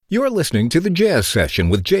You're listening to The Jazz Session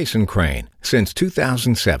with Jason Crane, since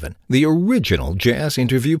 2007, the original jazz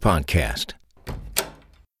interview podcast.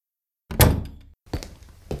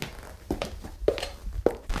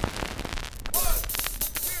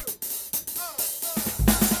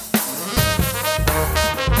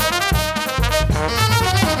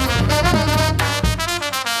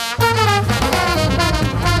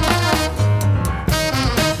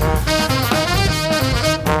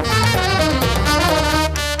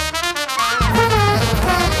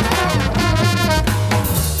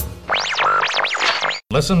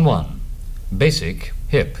 Lesson 1. Basic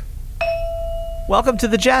Hip. Welcome to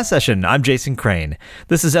the Jazz Session. I'm Jason Crane.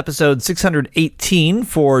 This is episode 618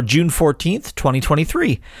 for June 14th,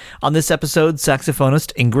 2023. On this episode,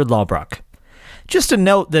 saxophonist Ingrid Laubrock. Just a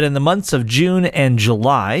note that in the months of June and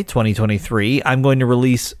July 2023, I'm going to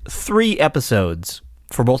release 3 episodes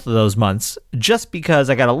for both of those months, just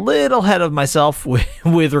because I got a little ahead of myself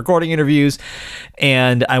with recording interviews,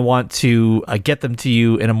 and I want to get them to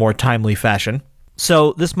you in a more timely fashion.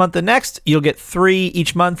 So this month and next, you'll get 3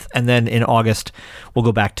 each month, and then in August, we'll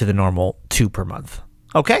go back to the normal 2 per month.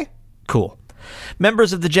 Okay? Cool.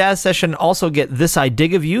 Members of the Jazz Session also get This I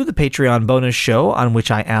Dig of You, the Patreon bonus show, on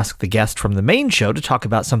which I ask the guest from the main show to talk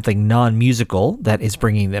about something non-musical that is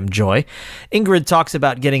bringing them joy. Ingrid talks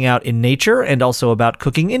about getting out in nature and also about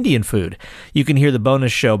cooking Indian food. You can hear the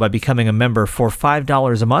bonus show by becoming a member for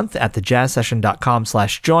 $5 a month at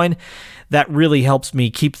thejazzsession.com/join. That really helps me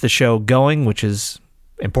keep the show going, which is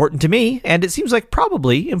important to me, and it seems like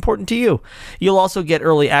probably important to you. You'll also get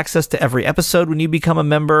early access to every episode when you become a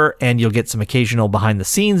member, and you'll get some occasional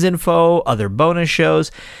behind-the-scenes info, other bonus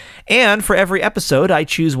shows, and for every episode, I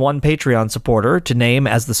choose one Patreon supporter to name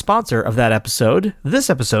as the sponsor of that episode. This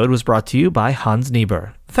episode was brought to you by Hans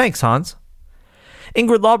Niebuhr. Thanks, Hans.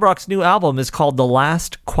 Ingrid Laubrock's new album is called The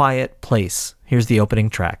Last Quiet Place. Here's the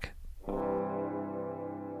opening track.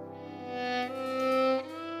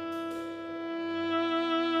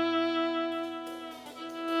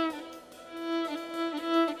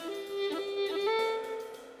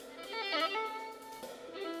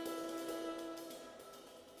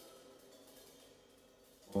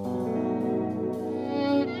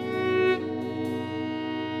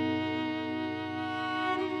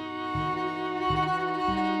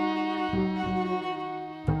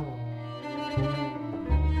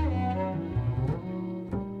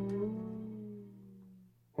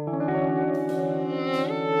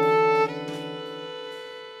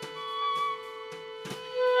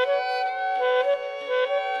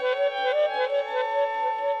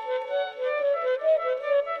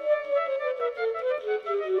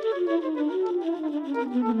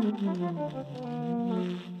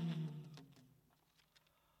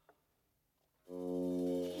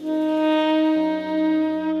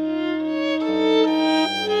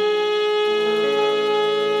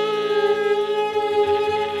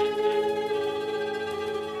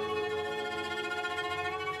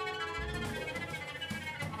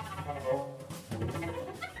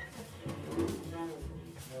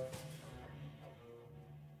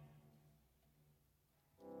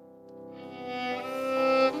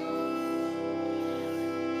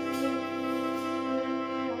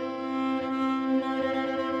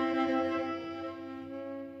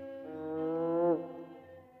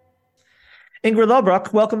 Ingrid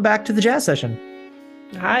Laubrock, welcome back to the Jazz Session.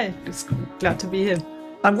 Hi, just glad to be here.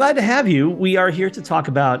 I'm glad to have you. We are here to talk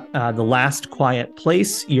about The Last Quiet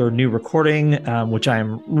Place, your new recording, which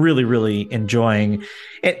I'm really, really enjoying.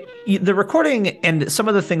 The recording and some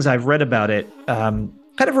of the things I've read about it kind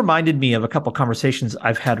of reminded me of a couple conversations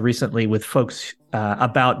I've had recently with folks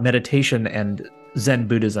about meditation and Zen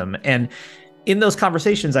Buddhism. And in those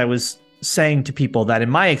conversations, I was saying to people that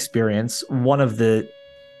in my experience, one of the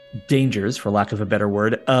dangers, for lack of a better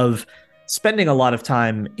word, of spending a lot of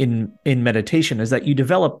time in meditation is that you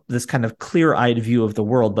develop this kind of clear-eyed view of the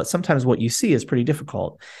world, but sometimes what you see is pretty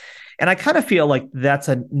difficult. And I kind of feel like that's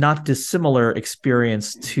a not dissimilar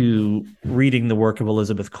experience to reading the work of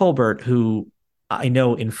Elizabeth Kolbert, who I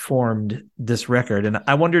know informed this record. And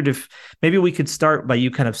I wondered if maybe we could start by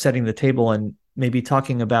you kind of setting the table and maybe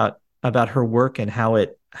talking about her work and how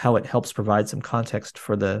it helps provide some context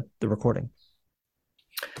for the recording.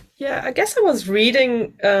 Yeah, I guess I was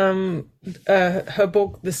reading her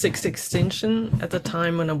book, The Sixth Extinction, at the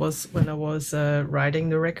time when I was writing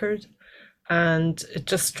the record, and it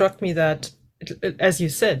just struck me that, as you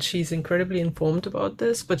said, she's incredibly informed about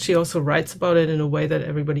this, but she also writes about it in a way that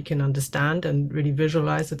everybody can understand and really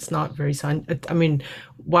visualize. It's not very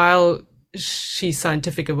while she's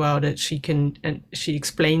scientific about it, she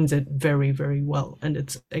explains it very, very well, and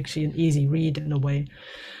it's actually an easy read in a way.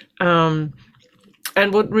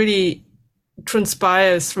 And what really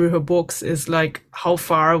transpires through her books is like how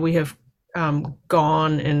far we have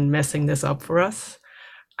gone in messing this up for us,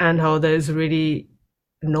 and how there's really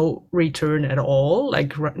no return at all.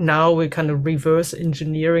 Like now we're kind of reverse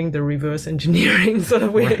engineering the reverse engineering. So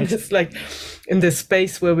we're just like in this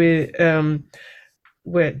space where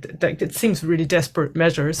where like it seems really desperate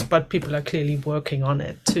measures, but people are clearly working on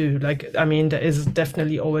it too. Like, I mean, there is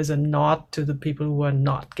definitely always a nod to the people who are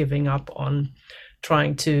not giving up on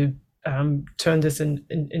trying to turn this in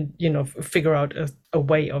figure out a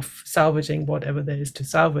way of salvaging whatever there is to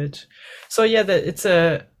salvage. So yeah,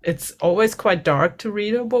 it's always quite dark to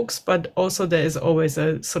read her books, but also there is always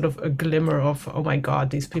a sort of a glimmer of, oh my God,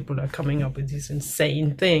 these people are coming up with these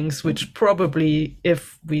insane things, which probably,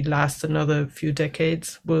 if we last another few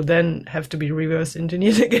decades, will then have to be reverse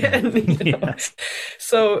engineered again. Yes.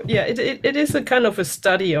 So yeah, it is a kind of a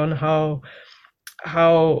study on how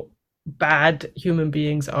bad human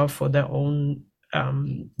beings are for their own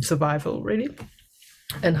survival, really,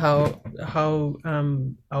 and how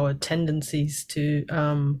our tendencies to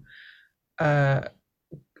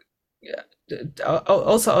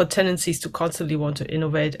also our tendencies to constantly want to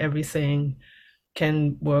innovate everything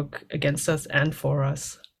can work against us and for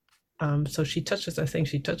us. So I think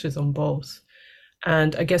she touches on both.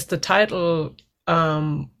 And I guess the title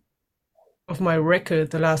of my record,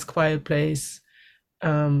 The Last Quiet Place,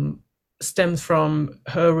 stems from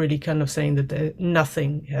her really kind of saying that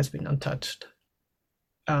nothing has been untouched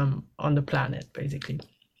on the planet, basically.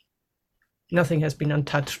 Nothing has been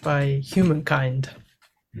untouched by humankind.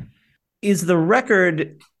 Is the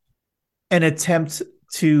record an attempt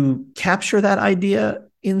to capture that idea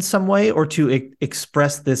in some way, or to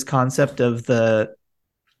express this concept of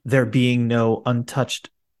there being no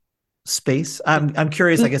untouched space? I'm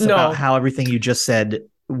curious, I guess, about how everything you just said,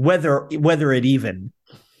 whether it even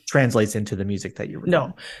translates into the music that you're reading.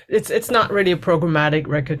 No, it's not really a programmatic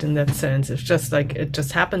record in that sense. It's just like, it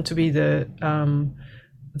just happened to be the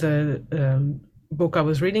book I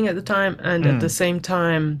was reading at the time, and at the same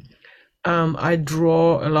time I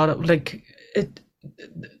draw a lot of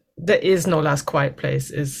there is no last quiet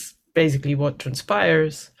place is basically what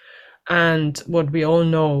transpires and what we all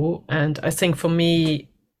know. And I think for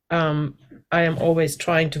me, I am always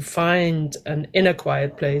trying to find an inner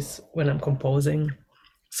quiet place when I'm composing.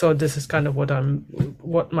 So this is kind of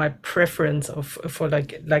what my preference for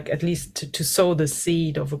at least to sow the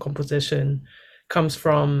seed of a composition comes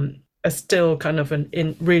from, a still kind of an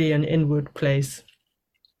inward place.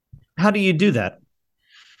 How do you do that?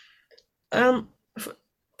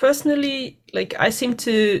 Personally, like it seems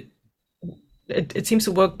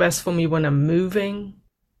to work best for me when I'm moving.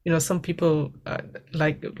 Some people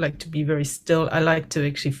like to be very still. I like to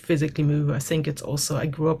actually physically move. I think it's also, I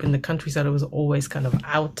grew up in the countryside. I was always kind of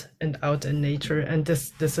out in nature, and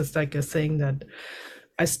this is like a thing that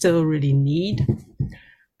I still really need.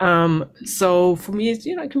 So for me,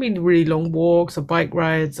 it can be really long walks or bike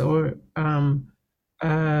rides or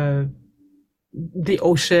the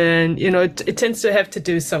ocean. It tends to have to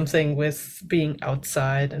do something with being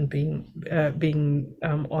outside and being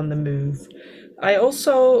on the move. I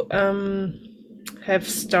also have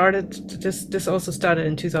started, this also started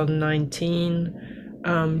in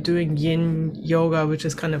 2019, doing yin yoga, which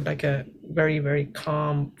is kind of like a very, very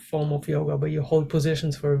calm form of yoga where you hold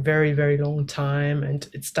positions for a very, very long time, and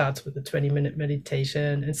it starts with a 20-minute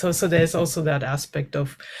meditation. And so there's also that aspect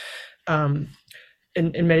of in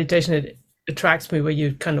meditation, it attracts me where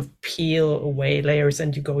you kind of peel away layers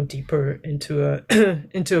and you go deeper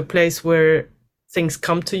into a place where things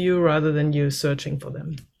come to you rather than you searching for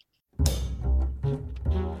them.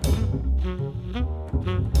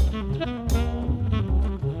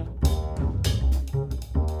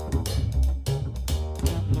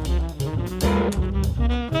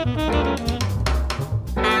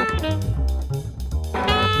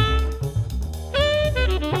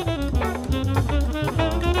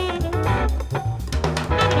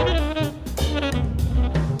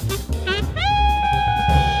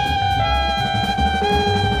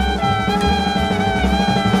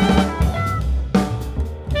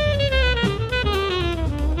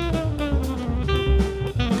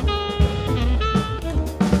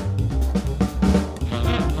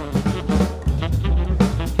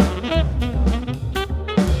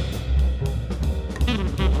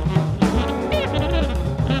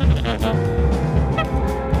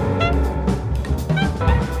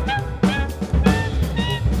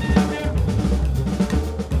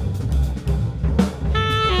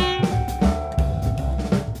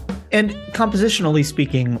 And compositionally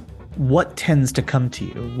speaking, what tends to come to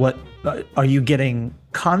you? What are you getting,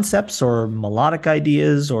 concepts or melodic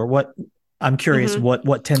ideas, or what? I'm curious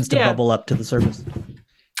what tends to bubble up to the surface.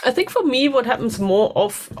 I think for me, what happens more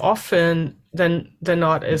often than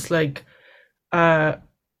not is like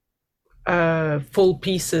full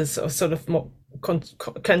pieces or sort of more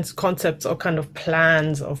concepts or kind of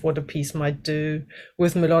plans of what a piece might do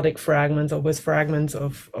with melodic fragments or with fragments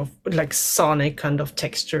of like sonic kind of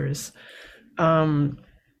textures.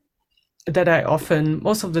 That I often,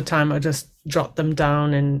 most of the time, I just jot them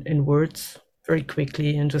down in words very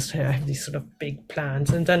quickly and just have these sort of big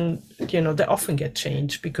plans. And then, they often get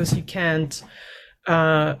changed because you can't,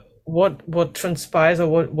 what transpires or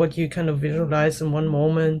what you kind of visualize in one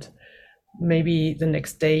moment, maybe the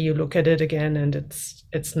next day you look at it again and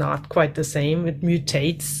it's not quite the same. It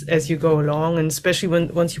mutates as you go along. And especially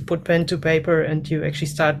once you put pen to paper and you actually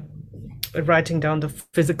start writing down the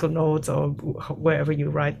physical notes or wherever you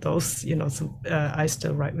write those, I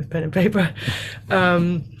still write with pen and paper.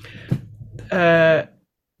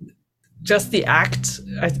 Just the act,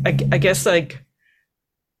 I guess, like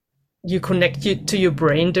you connect to your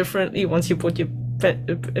brain differently once you put your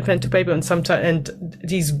pen to paper, and sometimes, and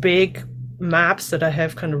these big maps that I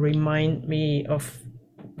have kind of remind me of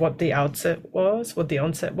what the onset was,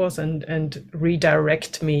 and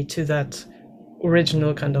redirect me to that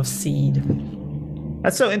original kind of seed.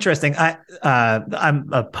 That's so interesting. I'm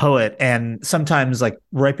a poet, and sometimes, like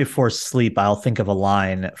right before sleep, I'll think of a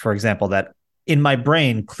line, for example, that in my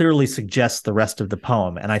brain clearly suggests the rest of the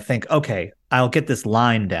poem, and I think, okay, I'll get this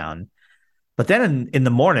line down. But then in the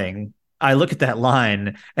morning, I look at that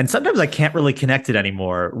line, and sometimes I can't really connect it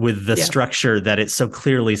anymore with the structure that it so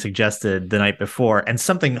clearly suggested the night before, and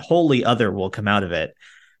something wholly other will come out of it.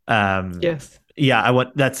 Yes. Yeah,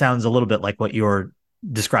 that sounds a little bit like what you're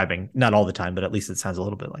describing. Not all the time, but at least it sounds a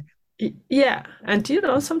little bit like it. Yeah, and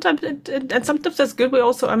sometimes and sometimes that's good.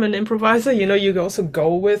 I'm an improviser. You also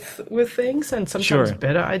go with things, and sometimes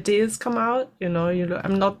better ideas come out.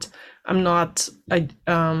 I'm not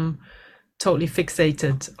totally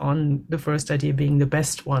fixated on the first idea being the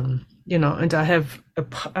best one. And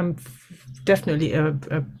I'm definitely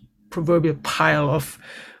a proverbial pile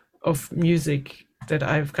of music that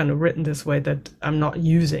I've kind of written this way that I'm not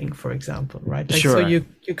using, for example, right? So you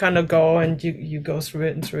kind of go and you go through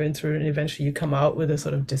it and through and through, and eventually you come out with a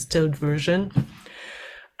sort of distilled version.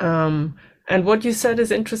 And what you said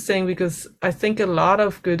is interesting, because I think a lot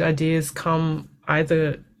of good ideas come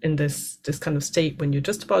either in this kind of state when you're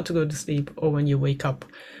just about to go to sleep or when you wake up.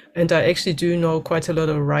 And I actually do know quite a lot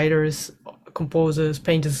of writers, composers,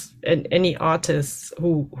 painters, and any artists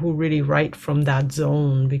who really write from that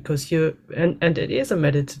zone, because and it is a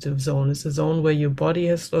meditative zone. It's a zone where your body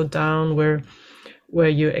has slowed down, where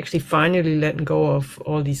you're actually finally letting go of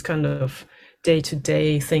all these kind of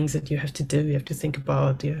day-to-day things that you have to do, you have to think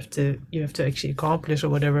about, you have to actually accomplish or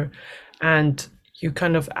whatever, and you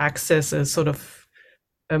kind of access a sort of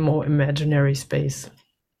a more imaginary space.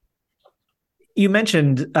 You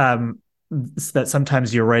mentioned that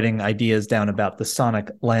sometimes you're writing ideas down about the sonic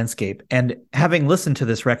landscape. And having listened to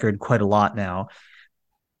this record quite a lot now,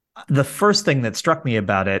 the first thing that struck me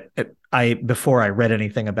about it, before I read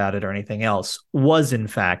anything about it or anything else, was in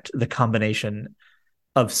fact the combination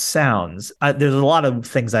of sounds. There's a lot of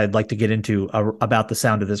things I'd like to get into about the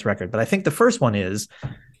sound of this record, but I think the first one is,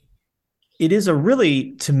 it is a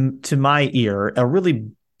really, to my ear, a really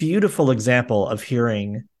beautiful example of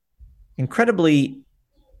hearing incredibly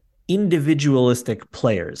individualistic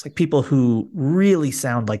players, like people who really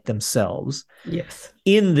sound like themselves. Yes.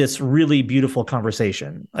 In this really beautiful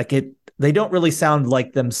conversation. They don't really sound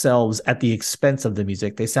like themselves at the expense of the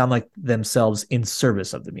music. They sound like themselves in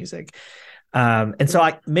service of the music. And so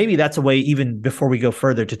maybe that's a way, even before we go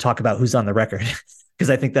further, to talk about who's on the record, because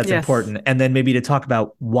I think that's important. And then maybe to talk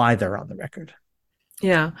about why they're on the record.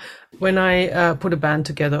 Yeah. When I put a band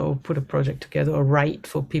together or put a project together or write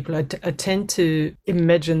for people, I tend to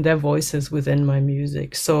imagine their voices within my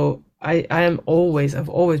music. So I've always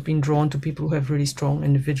been drawn to people who have really strong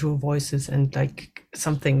individual voices and like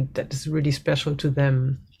something that is really special to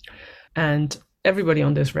them. And everybody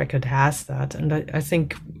on this record has that. And I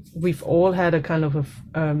think we've all had a kind of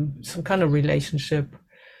some kind of relationship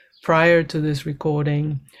prior to this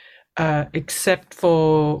recording. Except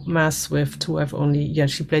for Mass Swift, who I've only,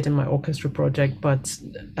 she played in my orchestra project, but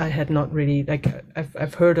I had not really,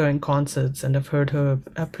 I've heard her in concerts, and I've heard her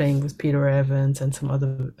playing with Peter Evans and some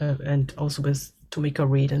other, and also with Tomika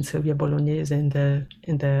Reed and Sylvia Bolognese in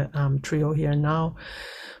the trio Here and Now,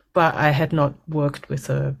 but I had not worked with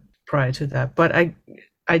her prior to that. But I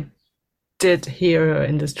did hear her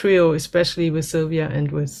in this trio, especially with Sylvia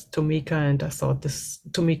and with Tomika, and I thought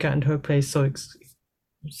Tomika and her play so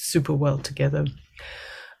super well together.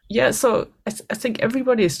 Yeah, so I think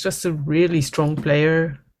everybody is just a really strong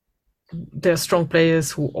player. There are strong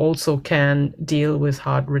players who also can deal with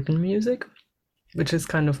hard written music, which is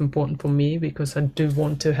kind of important for me because I do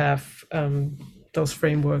want to have those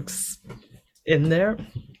frameworks in there.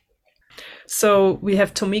 So we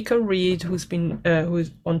have Tomika Reed, who's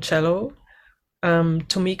on cello.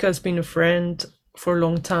 Tomika has been a friend for a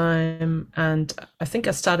long time, and I think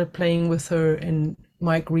I started playing with her in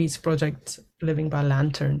Mike Reed's project Living by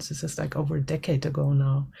Lanterns. This is like over a decade ago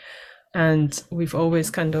now, and we've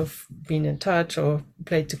always kind of been in touch or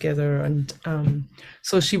played together, and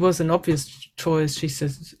so she was an obvious choice. She's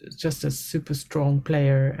just a super strong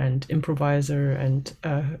player and improviser, and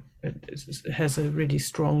has a really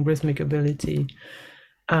strong rhythmic ability.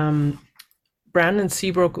 Brandon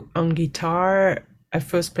Seabrook on guitar, I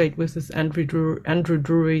first played with Andrew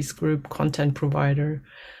Drury's group Content Provider.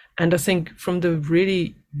 And I think from the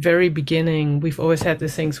really very beginning, we've always had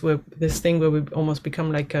this thing where we almost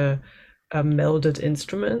become like a melded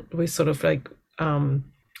instrument. We sort of like,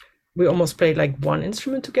 we almost played like one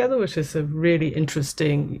instrument together, which is a really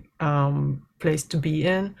interesting place to be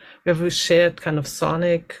in. We have a shared kind of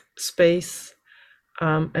sonic space.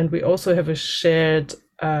 And we also have a shared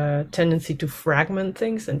tendency to fragment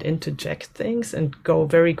things and interject things and go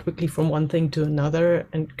very quickly from one thing to another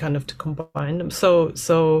and kind of to combine them. So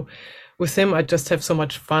with him, I just have so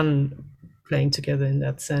much fun playing together in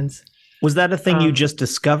that sense. Was that a thing you just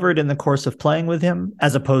discovered in the course of playing with him,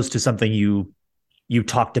 as opposed to something you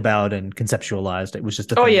talked about and conceptualized? It was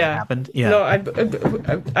just a thing that happened? Yeah. No,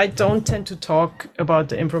 I don't tend to talk about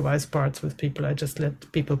the improvised parts with people. I just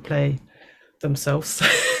let people play themselves.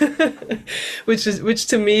 which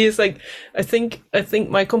to me is like, I think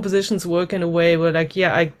my compositions work in a way where like,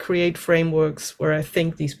 I create frameworks where I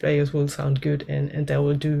think these players will sound good and they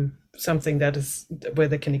will do something that is where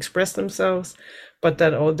they can express themselves, but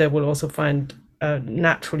that they will also find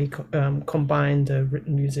naturally combine the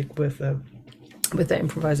written music with the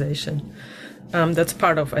improvisation. That's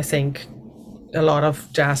part of, I think, a lot of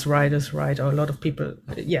jazz writers, right, or a lot of people,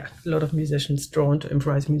 a lot of musicians drawn to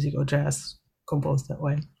improvised music or jazz composed that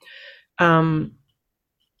way.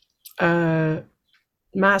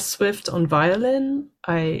 Mass Swift on violin,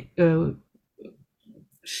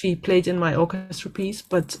 she played in my orchestra piece,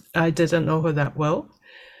 but I didn't know her that well.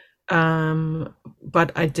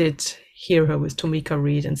 But I did hear her with Tomika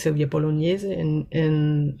Reed and Silvia Bolognese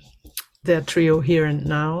in their trio Here and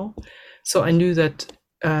Now. So I knew that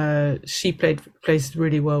she plays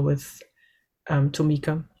really well with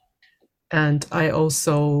Tomika. And I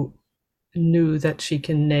also knew that she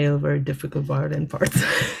can nail very difficult violin parts,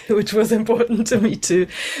 which was important to me too,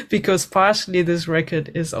 because partially this record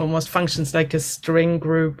is almost functions like a string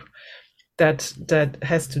group that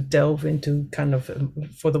has to delve into kind of,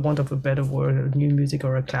 for the want of a better word, new music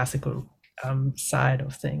or a classical side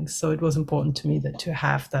of things. So it was important to me that to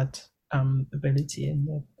have that ability in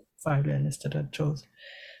the violinist that I chose.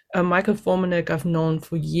 Michael Formanek I've known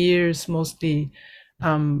for years, mostly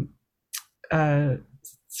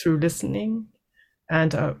through listening,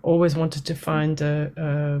 and I always wanted to find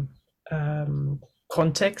a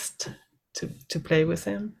context to play with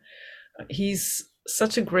him. He's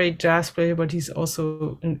such a great jazz player, but he's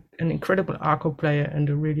also an incredible arco player and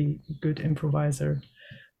a really good improviser,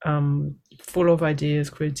 full of ideas,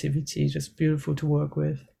 creativity, just beautiful to work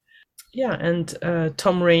with. Yeah, and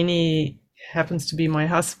Tom Rainey happens to be my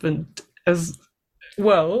husband as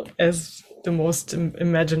well as the most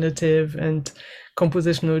imaginative and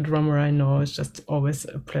compositional drummer I know. It's just always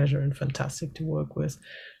a pleasure and fantastic to work with.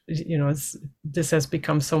 You know, this has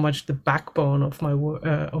become so much the backbone of my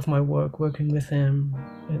work, working with him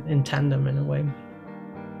in tandem in a way.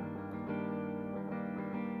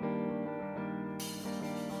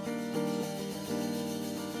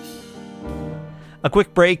 A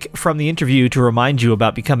quick break from the interview to remind you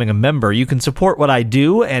about becoming a member. You can support what I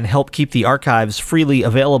do and help keep the archives freely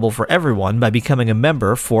available for everyone by becoming a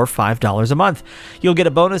member for $5 a month. You'll get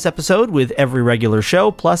a bonus episode with every regular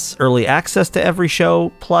show, plus early access to every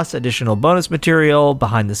show, plus additional bonus material,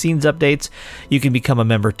 behind-the-scenes updates. You can become a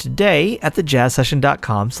member today at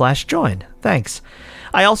thejazzsession.com/join. Thanks.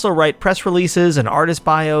 I also write press releases and artist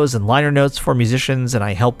bios and liner notes for musicians, and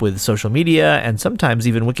I help with social media and sometimes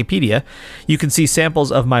even Wikipedia. You can see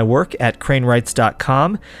samples of my work at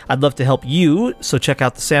cranewrites.com. I'd love to help you, so check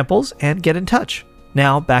out the samples and get in touch.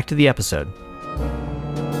 Now, back to the episode.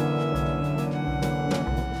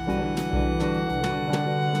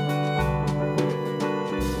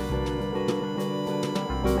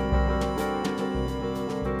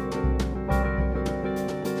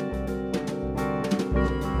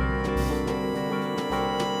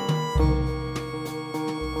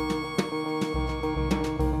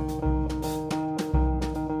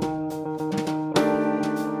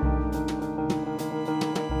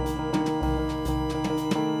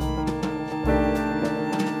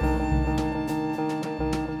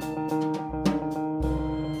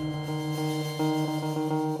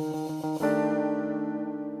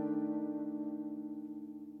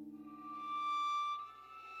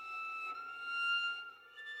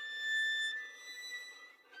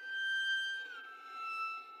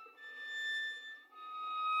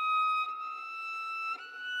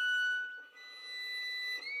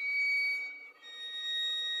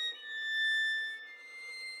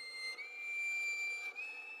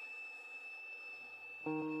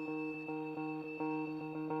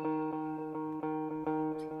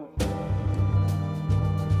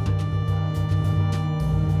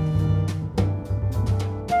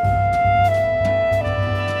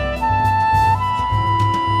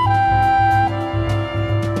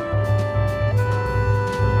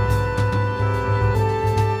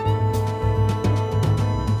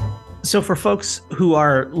 So for folks who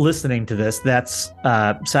are listening to this, that's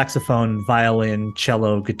saxophone, violin,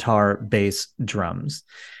 cello, guitar, bass, drums.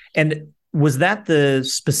 And was that the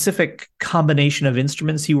specific combination of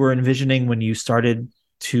instruments you were envisioning when you started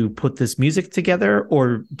to put this music together?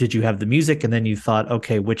 Or did you have the music and then you thought,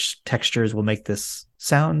 okay, which textures will make this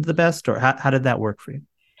sound the best? Or how did that work for you?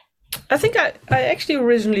 I think I actually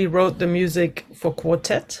originally wrote the music for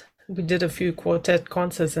quartet. We did a few quartet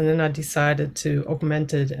concerts, and then I decided to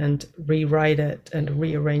augment it and rewrite it and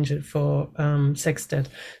rearrange it for sextet.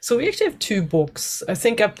 So we actually have two books. I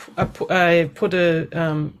think I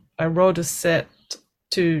wrote a set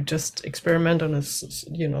to just experiment on a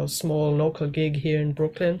small local gig here in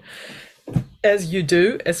Brooklyn, as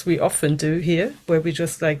we often do here, where we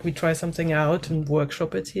just we try something out and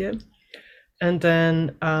workshop it here. And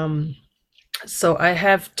then so I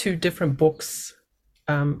have two different books.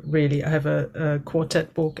 Really, I have a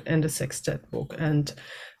quartet book and a sextet book, and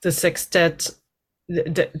the sextet,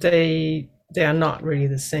 they are not really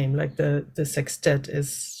the same. Like the sextet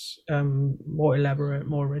is more elaborate,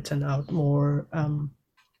 more written out, more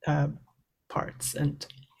parts, and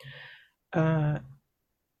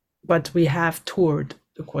but we have toured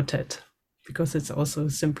the quartet because it's also a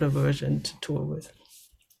simpler version to tour with.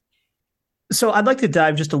 So I'd like to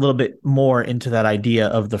dive just a little bit more into that idea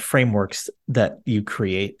of the frameworks that you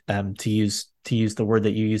create, to use the word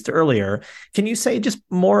that you used earlier. Can you say just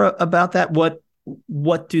more about that?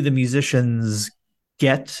 What do the musicians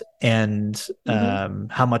get, and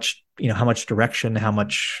how much direction, how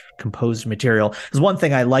much composed material? There's one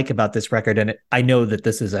thing I like about this record, and I know that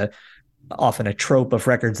this is often a trope of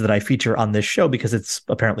records that I feature on this show because it's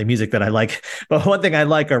apparently music that I like. But one thing I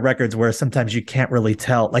like are records where sometimes you can't really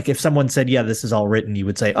tell. Like if someone said, yeah, this is all written, you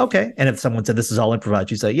would say, okay. And if someone said this is all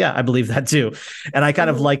improvised, you say, yeah, I believe that too. And I kind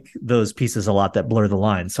of like those pieces a lot that blur the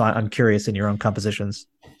lines. So I'm curious in your own compositions,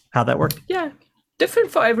 how that worked. Yeah.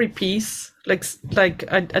 Different for every piece. Like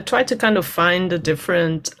I try to kind of find a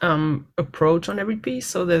different approach on every piece,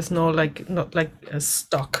 so there's not like a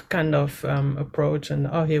stock kind of approach and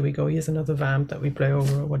here we go, here's another vamp that we play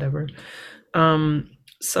over or whatever.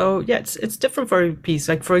 So yeah, it's different for every piece.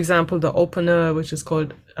 Like for example, the opener, which is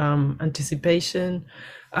called Anticipation,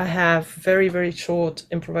 I have very, very short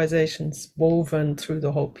improvisations woven through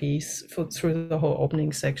the whole piece, through the whole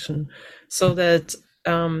opening section, so that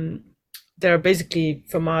there are basically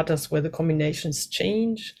fermatas where the combinations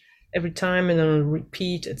change every time, and then on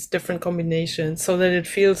repeat it's different combinations, so that it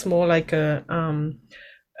feels more like a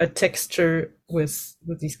texture with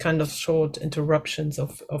these kind of short interruptions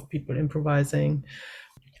of people improvising.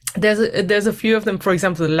 There's a few of them. For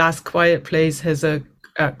example, the last Quiet Place has a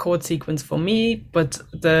chord sequence for me, but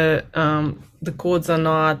the chords are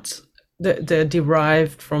not. They're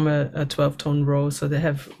derived from a 12-tone row, so they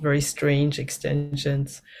have very strange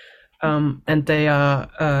extensions. And they are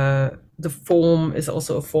the form is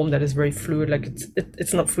also a form that is very fluid. Like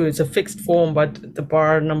it's not fluid; it's a fixed form, but the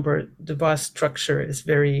bar structure is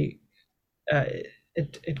very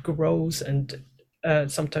it grows, and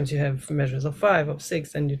sometimes you have measures of 5, of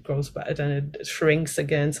 6, and it grows back, and it shrinks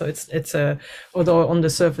again. So it's a, although on the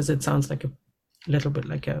surface it sounds like a little bit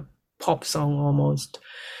like a pop song almost,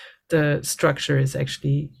 the structure is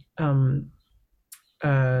actually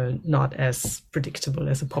not as predictable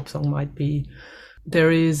as a pop song might be. There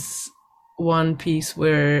is one piece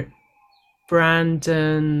where all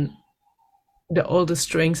the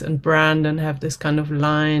strings and Brandon have this kind of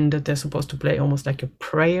line that they're supposed to play almost like a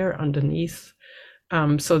prayer underneath.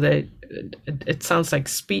 So it sounds like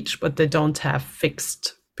speech, but they don't have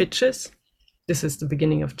fixed pitches. This is the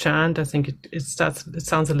beginning of chant. I think it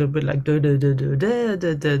sounds a little bit like da da da da da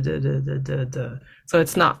da da da da da. So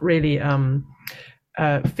it's not really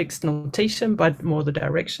fixed notation, but more the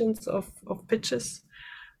directions of pitches.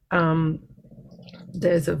 Sometimes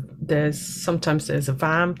there's a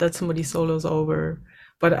vamp that somebody solos over,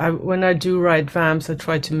 but when I do write vamps, I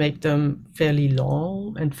try to make them fairly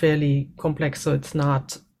long and fairly complex, so it's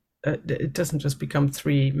not it doesn't just become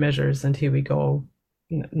 3 measures and here we go.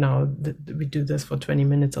 Now we do this for 20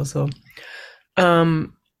 minutes or so.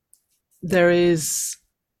 There is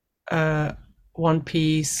one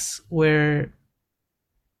piece where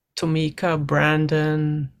Tomika,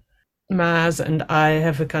 Brandon, Maz, and I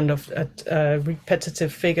have a kind of a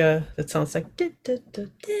repetitive figure that sounds like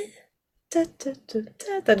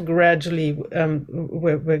that gradually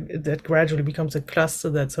that gradually becomes a cluster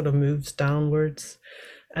that sort of moves downwards.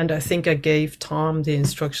 And I think I gave Tom the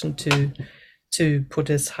instruction to put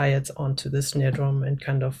his hi-hats onto the snare drum and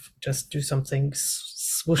kind of just do something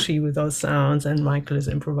swooshy with those sounds, and Michael is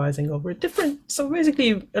improvising over so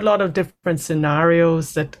basically a lot of different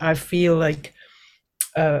scenarios that I feel like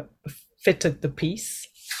fitted the piece.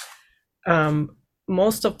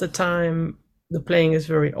 Most of the time, the playing is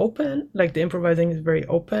very open, like the improvising is very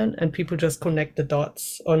open, and people just connect the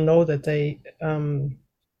dots or know that they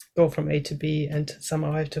go from A to B and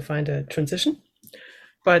somehow have to find a transition.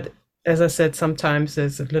 But as I said, sometimes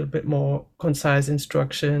there's a little bit more concise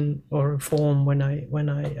instruction or form when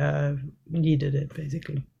I needed it,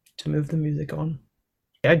 basically, to move the music on.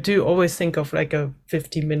 I do always think of like a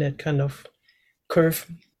 50-minute kind of curve.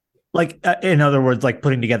 Like, in other words, like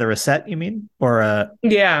putting together a set, you mean? Or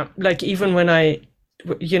yeah, like even when I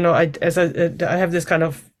have this kind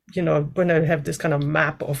of, when I have this kind of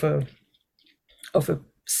map of a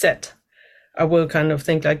set, I will kind of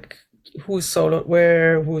think like who's soloed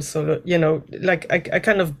where, who's soloed, like I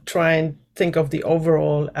kind of try and think of the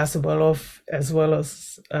overall as well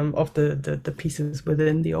as of the pieces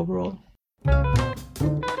within the overall.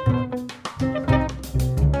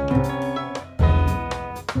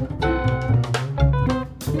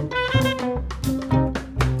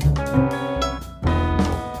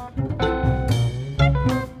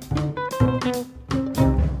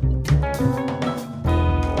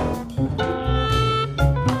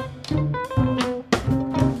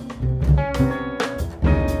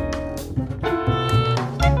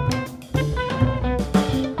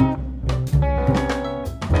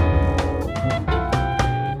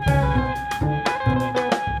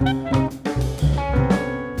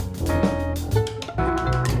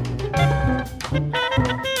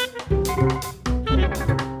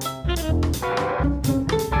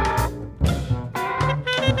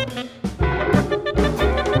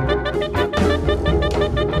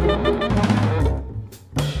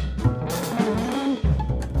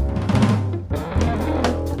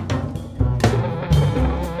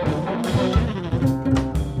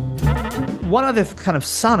 One other kind of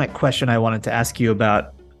sonic question I wanted to ask you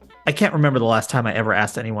about. I can't remember the last time I ever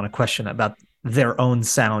asked anyone a question about their own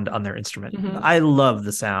sound on their instrument. Mm-hmm. I love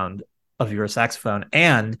the sound of your saxophone.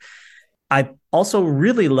 And I also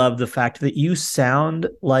really love the fact that you sound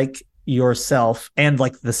like yourself and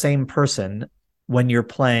like the same person when you're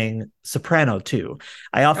playing soprano too.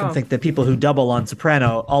 I often think that people who double on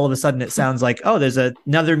soprano, all of a sudden it sounds like, oh, there's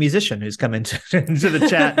another musician who's come into the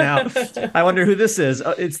chat now. I wonder who this is.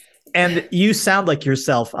 And you sound like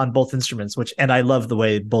yourself on both instruments, and I love the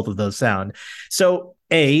way both of those sound. So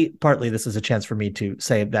A, partly this is a chance for me to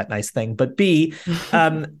say that nice thing, but B,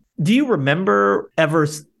 do you remember ever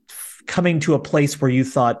coming to a place where you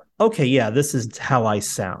thought, okay, yeah, this is how I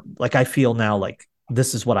sound. Like I feel now like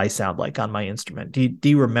this is what I sound like on my instrument. Do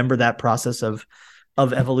you remember that process of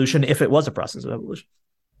evolution, if it was a process of evolution?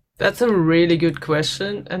 That's a really good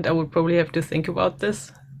question, and I would probably have to think about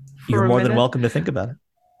this. You're more than welcome to think about it.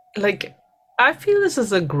 Like, I feel this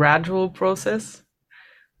is a gradual process,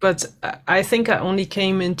 but I think I only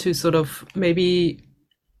came into sort of maybe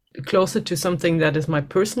closer to something that is my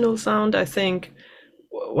personal sound. I think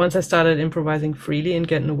once I started improvising freely and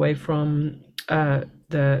getting away from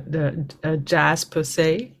the jazz per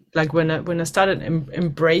se, like when I started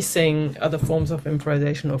embracing other forms of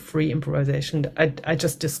improvisation or free improvisation, I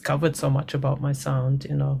just discovered so much about my sound,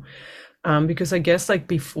 because I guess like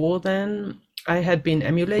before then, I had been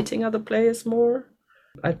emulating other players more.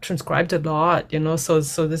 I transcribed a lot,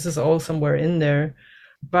 so this is all somewhere in there.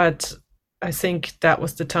 But I think that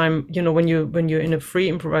was the time, when you're in a free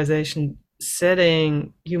improvisation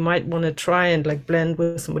setting, you might want to try and like blend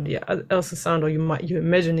with somebody else's sound, or you're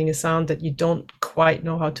imagining a sound that you don't quite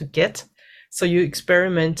know how to get. So you're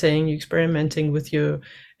experimenting with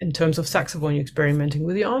in terms of saxophone, you're experimenting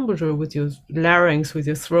with your embouchure, with your larynx, with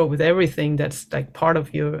your throat, with everything that's like part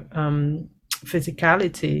of your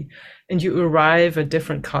physicality, and you arrive at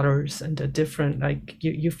different colors and at different, like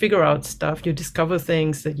you figure out stuff, you discover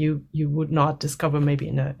things that you would not discover maybe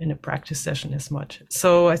in a practice session as much.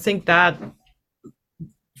 So I think that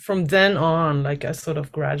from then on, like I sort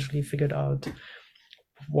of gradually figured out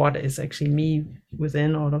what is actually me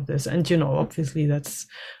within all of this. And obviously that's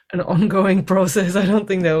an ongoing process. I don't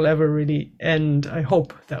think that will ever really end. I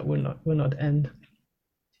hope that will not end.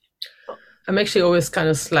 I'm actually always kind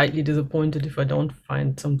of slightly disappointed if I don't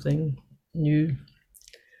find something new.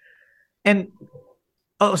 And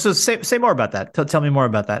so say more about that. Tell me more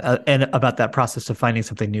about that, and about that process of finding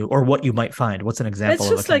something new, or what you might find. What's an example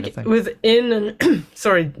of a kind of thing? It's just like within an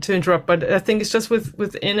sorry to interrupt, but I think it's just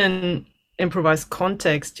within an improvised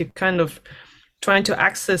context, you're kind of trying to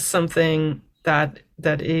access something that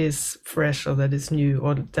is fresh, or that is new,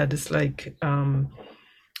 or that is like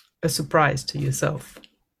a surprise to yourself.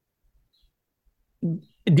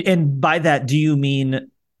 And by that, do you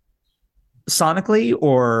mean sonically,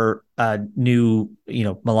 or new,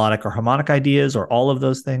 melodic or harmonic ideas, or all of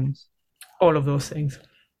those things? all of those things.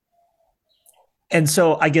 And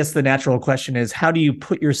so I guess the natural question is, how do you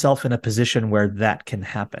put yourself in a position where that can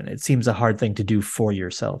happen? It seems a hard thing to do for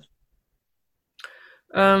yourself.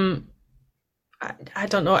 I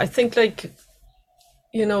don't know. I think like,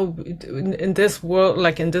 you know, in this world,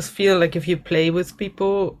 like in this field, like if you play with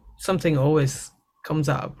people, something always comes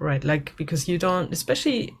up, right? Like, because you don't,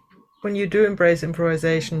 especially when you do embrace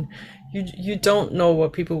improvisation, you don't know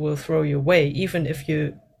what people will throw your way. Even if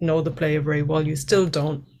you know the player very well, you still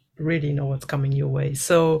don't really know what's coming your way.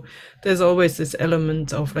 So there's always this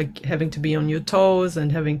element of like having to be on your toes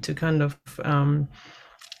and having to kind of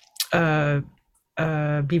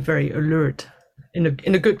be very alert in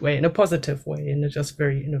a good way, in a positive way, in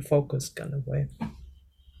a focused kind of way.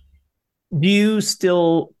 Do you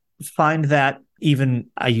still find that, even,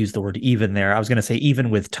 I use the word even there, I was going to say even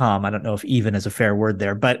with Tom, I don't know if even is a fair word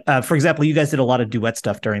there, but for example, you guys did a lot of duet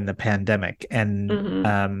stuff during the pandemic,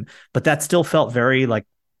 and but that still felt very like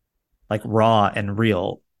raw and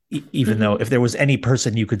real, even though if there was any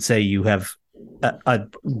person you could say you have a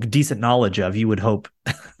decent knowledge of, you would hope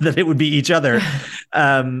that it would be each other.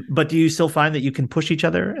 But do you still find that you can push each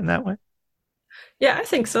other in that way? Yeah, I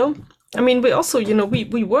think so. I mean, we also, you know,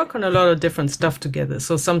 we work on a lot of different stuff together.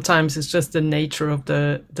 So sometimes it's just the nature of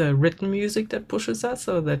the written music that pushes us,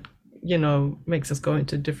 so that, you know, makes us go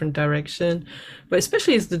into a different direction. But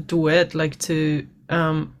especially as the duet, like to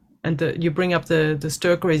you bring up the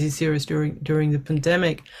Stir Crazy series during the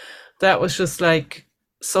pandemic, that was just like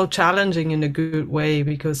so challenging in a good way,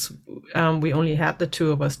 because we only had the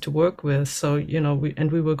two of us to work with. So, you know,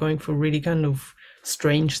 we were going for really kind of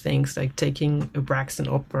strange things, like taking a Braxton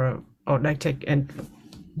opera or and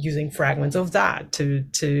using fragments of that to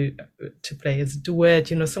play as a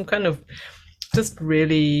duet, you know, some kind of just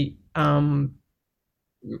really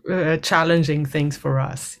challenging things for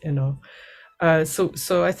us, you know.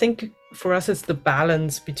 So I think for us it's the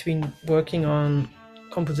balance between working on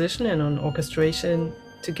composition and on orchestration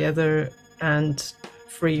together and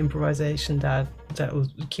free improvisation that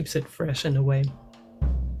keeps it fresh in a way.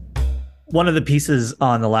 One of the pieces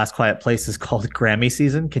on The Last Quiet Place is called Grammy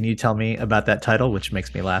Season. Can you tell me about that title, which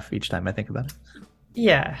makes me laugh each time I think about it?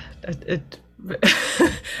 Yeah,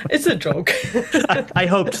 it's a joke. I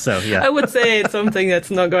hoped so, yeah. I would say it's something that's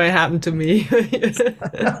not going to happen to me.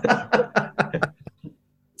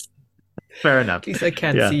 Fair enough. At least I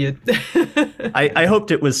can't see it. I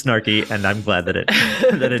hoped it was snarky, and I'm glad that it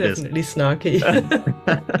is. Definitely snarky.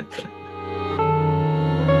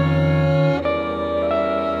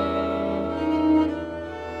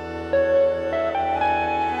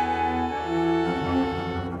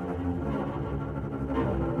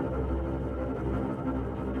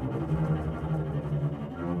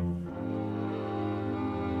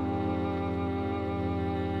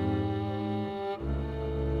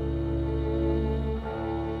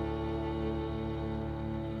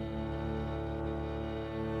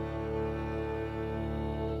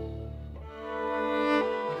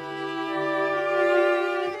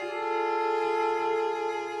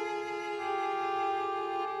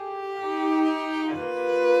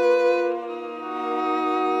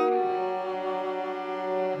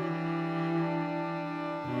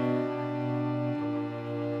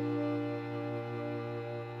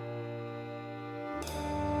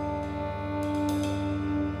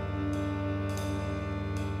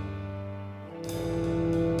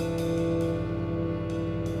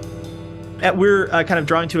 We're kind of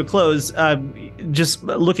drawing to a close. Just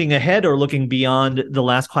looking ahead or looking beyond The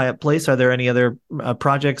Last Quiet Place, are there any other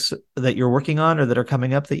projects that you're working on or that are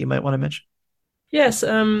coming up that you might want to mention? Yes,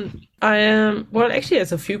 I am. Well, actually,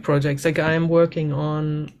 there's a few projects. Like I am working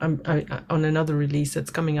on on another release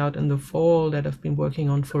that's coming out in the fall that I've been working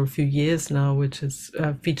on for a few years now, which is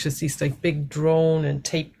features these like big drone and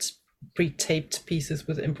pre-taped pieces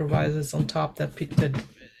with improvisers on top. It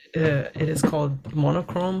is called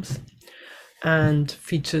Monochromes, and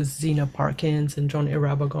features Zena Parkins and John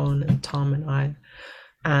Irabagon and Tom and I.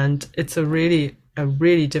 And it's a really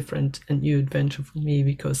different and new adventure for me,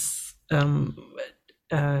 because it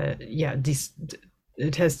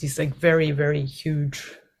has these like very, very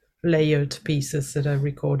huge layered pieces that I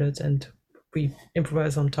recorded, and we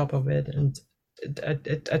improvise on top of it. And I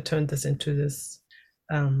turned this into this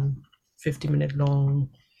 50-minute long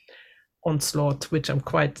onslaught, which I'm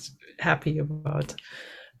quite happy about.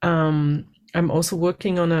 I'm also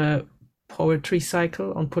working on a poetry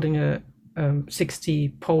cycle, on putting 60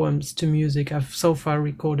 poems to music. I've so far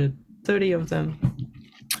recorded 30 of them.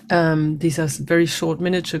 These are very short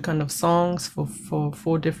miniature kind of songs for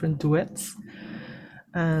 4 different duets.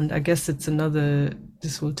 And I guess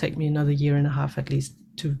this will take me another year and a half at least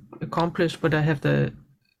to accomplish, but I have the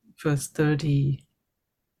first 30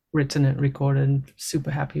 written and recorded, and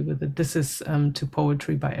super happy with it. This is to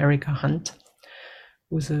poetry by Erica Hunt,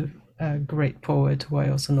 who's a great poet who I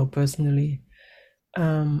also know personally.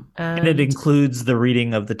 And it includes the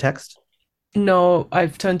reading of the text? No,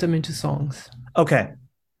 I've turned them into songs. Okay.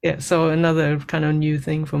 Yeah, so another kind of new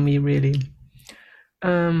thing for me, really.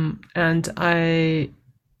 And I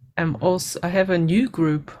have a new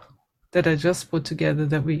group that I just put together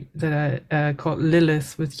that I called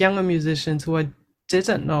Lilith, with younger musicians who I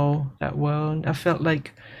didn't know that well. And I felt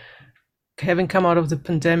like, having come out of the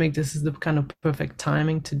pandemic, this is the kind of perfect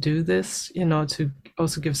timing to do this, to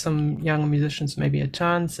also give some young musicians maybe a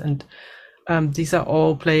chance. And these are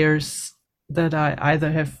all players that I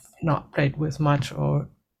either have not played with much or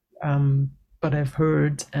but I've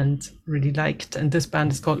heard and really liked. And this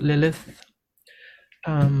band is called Lilith.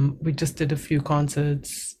 We just did a few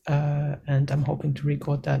concerts, and I'm hoping to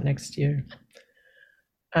record that next year.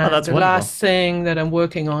 And that's the wonderful. last thing that I'm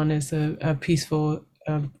working on is a peaceful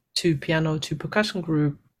 2-piano, 2-percussion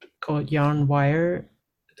group called Yarn Wire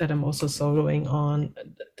that I'm also soloing on.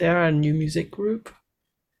 They're a new music group,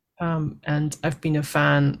 and I've been a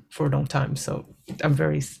fan for a long time, so I'm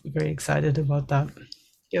very, very excited about that.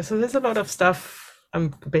 Yeah, so there's a lot of stuff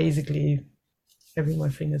I'm basically having my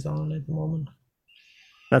fingers on at the moment.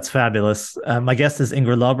 That's fabulous. My guest is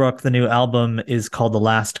Ingrid Laubrock. The new album is called The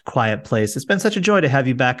Last Quiet Place. It's been such a joy to have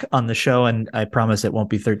you back on the show, and I promise it won't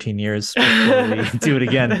be 13 years before we do it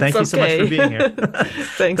again. Thank you so much for being here.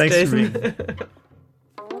 Thanks Jason. For being here.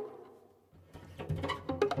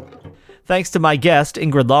 Thanks to my guest,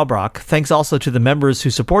 Ingrid Laubrock. Thanks also to the members who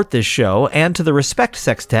support this show, and to the Respect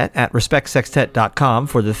Sextet at respectsextet.com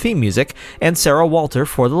for the theme music, and Sarah Walter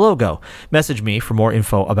for the logo. Message me for more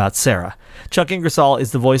info about Sarah. Chuck Ingersoll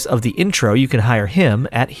is the voice of the intro. You can hire him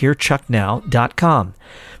at hearchucknow.com.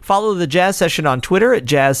 Follow The Jazz Session on Twitter at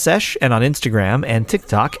JazzSesh, and on Instagram and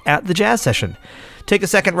TikTok at The Jazz Session. Take a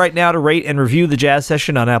second right now to rate and review The Jazz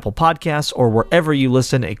Session on Apple Podcasts or wherever you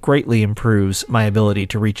listen. It greatly improves my ability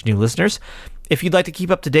to reach new listeners. If you'd like to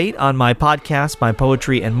keep up to date on my podcast, my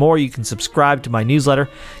poetry, and more, you can subscribe to my newsletter.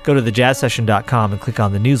 Go to thejazzsession.com and click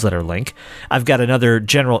on the newsletter link. I've got another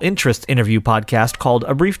general interest interview podcast called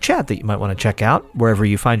A Brief Chat that you might want to check out wherever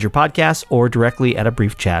you find your podcasts, or directly at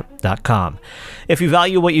abriefchat.com. If you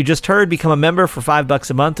value what you just heard, become a member for $5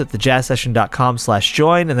 a month at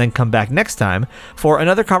thejazzsession.com/join, and then come back next time for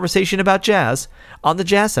another conversation about jazz on The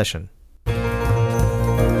Jazz Session.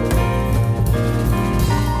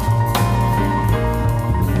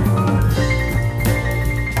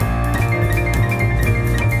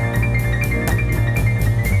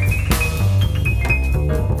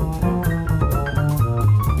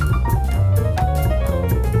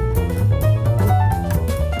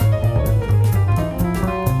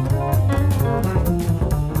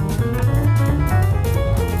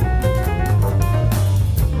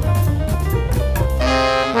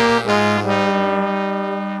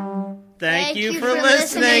 Thank you for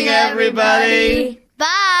listening, everybody.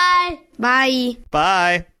 Bye. Bye.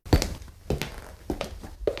 Bye.